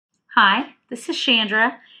Hi, this is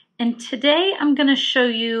Shandra, and today I'm going to show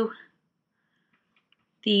you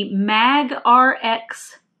the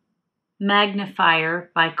MagRX Magnifier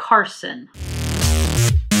by Carson.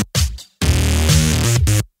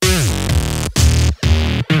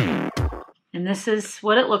 And this is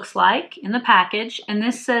what it looks like in the package, and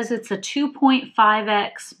this says it's a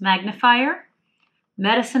 2.5x magnifier,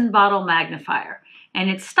 medicine bottle magnifier, and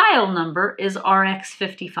its style number is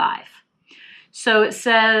RX55. So it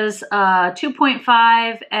says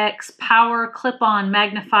 2.5x power clip-on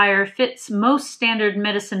magnifier, fits most standard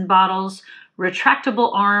medicine bottles,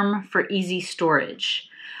 retractable arm for easy storage.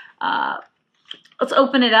 Let's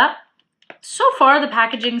open it up. So far the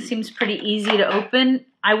packaging seems pretty easy to open.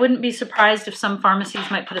 I wouldn't be surprised if some pharmacies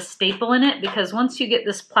might put a staple in it, because once you get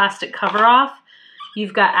this plastic cover off,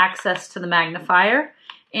 you've got access to the magnifier.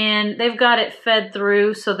 And they've got it fed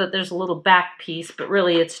through so that there's a little back piece, but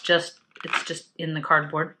really it's just in the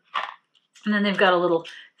cardboard. And then they've got a little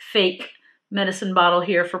fake medicine bottle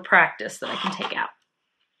here for practice that I can take out.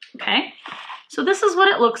 Okay, so this is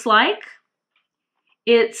what it looks like.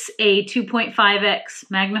 It's a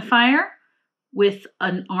 2.5x magnifier with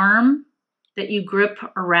an arm that you grip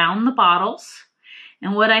around the bottles.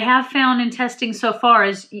 And what I have found in testing so far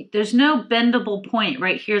is there's no bendable point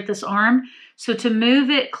right here at this arm. So to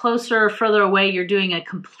move it closer or further away, you're doing a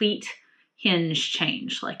complete hinge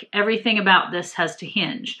change. Like everything about this has to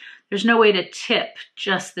hinge. There's no way to tip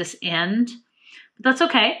just this end, but that's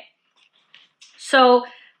okay. So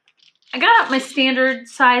I got my standard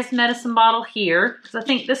size medicine bottle here because I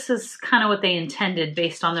think this is kind of what they intended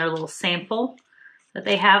based on their little sample that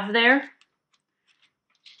they have there.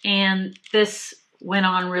 And this went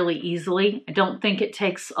on really easily. I don't think it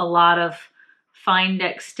takes a lot of fine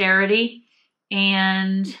dexterity.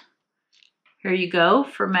 And here you go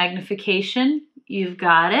for magnification. You've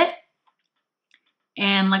got it.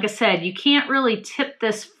 And like I said, you can't really tip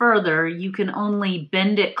this further. You can only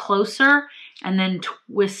bend it closer and then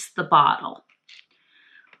twist the bottle.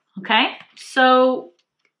 Okay, so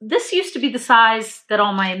this used to be the size that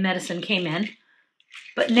all my medicine came in,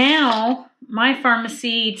 but now my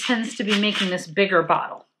pharmacy tends to be making this bigger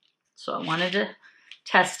bottle. So I wanted to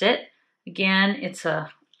test it. Again, it's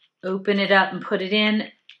a open it up and put it in.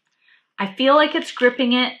 I feel like it's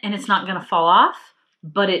gripping it and it's not gonna fall off,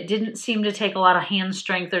 but it didn't seem to take a lot of hand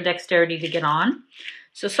strength or dexterity to get on.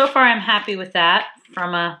 So far I'm happy with that.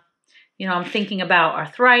 From a, I'm thinking about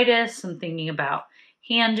arthritis, I'm thinking about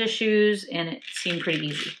hand issues, and it seemed pretty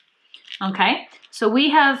easy. Okay, so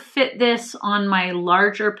we have fit this on my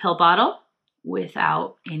larger pill bottle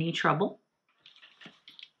without any trouble.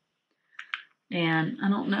 And I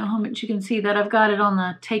don't know how much you can see that I've got it on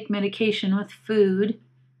the take medication with food.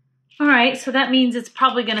 All right, so that means it's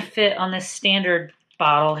probably gonna fit on this standard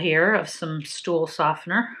bottle here of some stool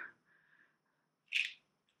softener.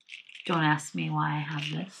 Don't ask me why I have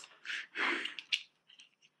this.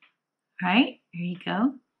 All right, here you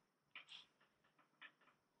go.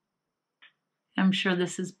 I'm sure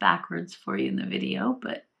this is backwards for you in the video,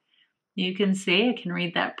 but you can see I can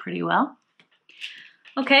read that pretty well.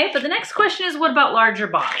 Okay, but the next question is, what about larger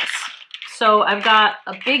bottles? So I've got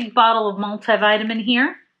a big bottle of multivitamin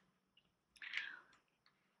here.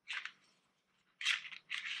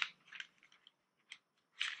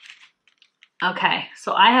 Okay,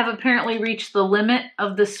 so I have apparently reached the limit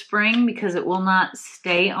of the spring because it will not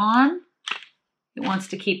stay on. It wants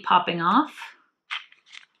to keep popping off.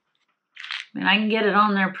 I mean, I can get it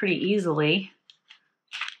on there pretty easily,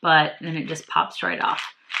 but then it just pops right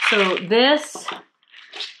off. So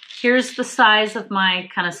here's the size of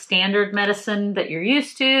my kind of standard medicine that you're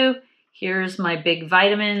used to. Here's my big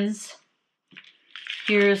vitamins.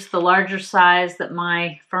 Here's the larger size that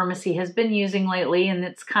my pharmacy has been using lately, and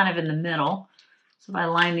it's kind of in the middle. So if I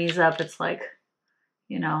line these up, it's like,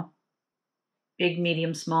 big,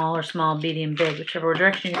 medium, small, or small, medium, big, whichever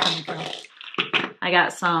direction you're coming from. I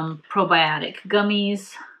got some probiotic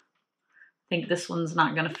gummies. I think this one's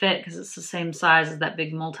not gonna fit because it's the same size as that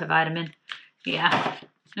big multivitamin. Yeah,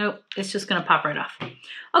 nope, it's just gonna pop right off.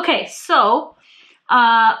 Okay, so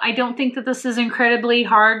I don't think that this is incredibly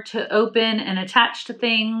hard to open and attach to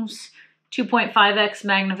things. 2.5x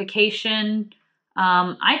magnification.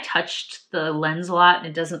 I touched the lens a lot and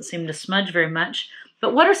it doesn't seem to smudge very much.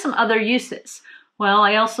 But what are some other uses? Well,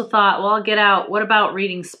 I also thought, well, I'll get out, what about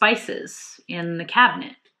reading spices in the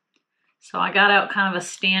cabinet? So I got out kind of a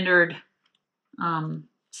standard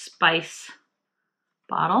spice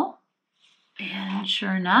bottle. And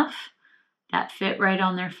sure enough, that fit right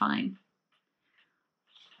on there fine.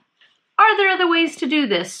 Are there other ways to do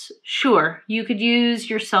this? Sure. You could use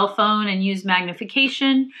your cell phone and use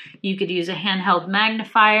magnification. You could use a handheld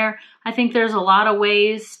magnifier. I think there's a lot of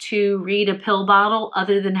ways to read a pill bottle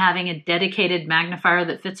other than having a dedicated magnifier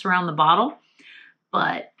that fits around the bottle.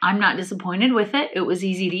 But I'm not disappointed with it. It was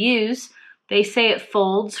easy to use. They say it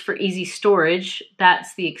folds for easy storage.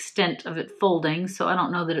 That's the extent of it folding. So I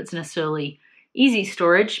don't know that it's necessarily easy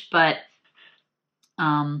storage, but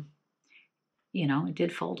you know, it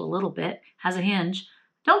did fold a little bit. Has a hinge.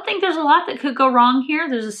 Don't think there's a lot that could go wrong here.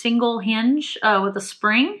 There's a single hinge with a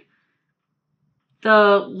spring.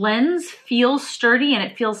 The lens feels sturdy and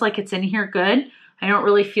it feels like it's in here good. I don't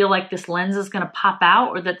really feel like this lens is going to pop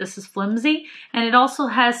out or that this is flimsy. And it also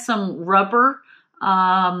has some rubber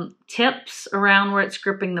tips around where it's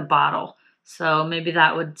gripping the bottle. So maybe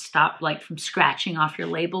that would stop like from scratching off your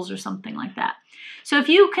labels or something like that. So if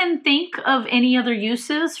you can think of any other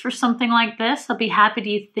uses for something like this, I'll be happy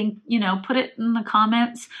to think, you know, put it in the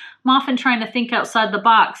comments. I'm often trying to think outside the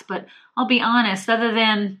box, but I'll be honest, other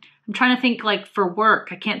than I'm trying to think like for work,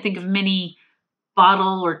 I can't think of many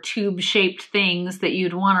bottle or tube shaped things that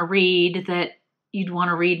you'd want to read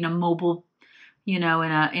in a mobile, you know,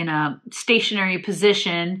 in a stationary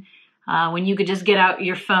position when you could just get out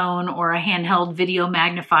your phone or a handheld video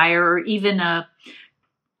magnifier or even a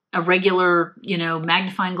regular, you know,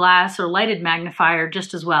 magnifying glass or lighted magnifier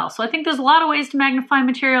just as well. So I think there's a lot of ways to magnify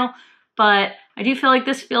material, but I do feel like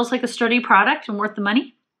this feels like a sturdy product and worth the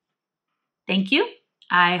money. Thank you.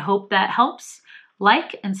 I hope that helps.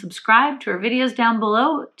 Like and subscribe to our videos down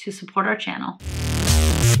below to support our channel.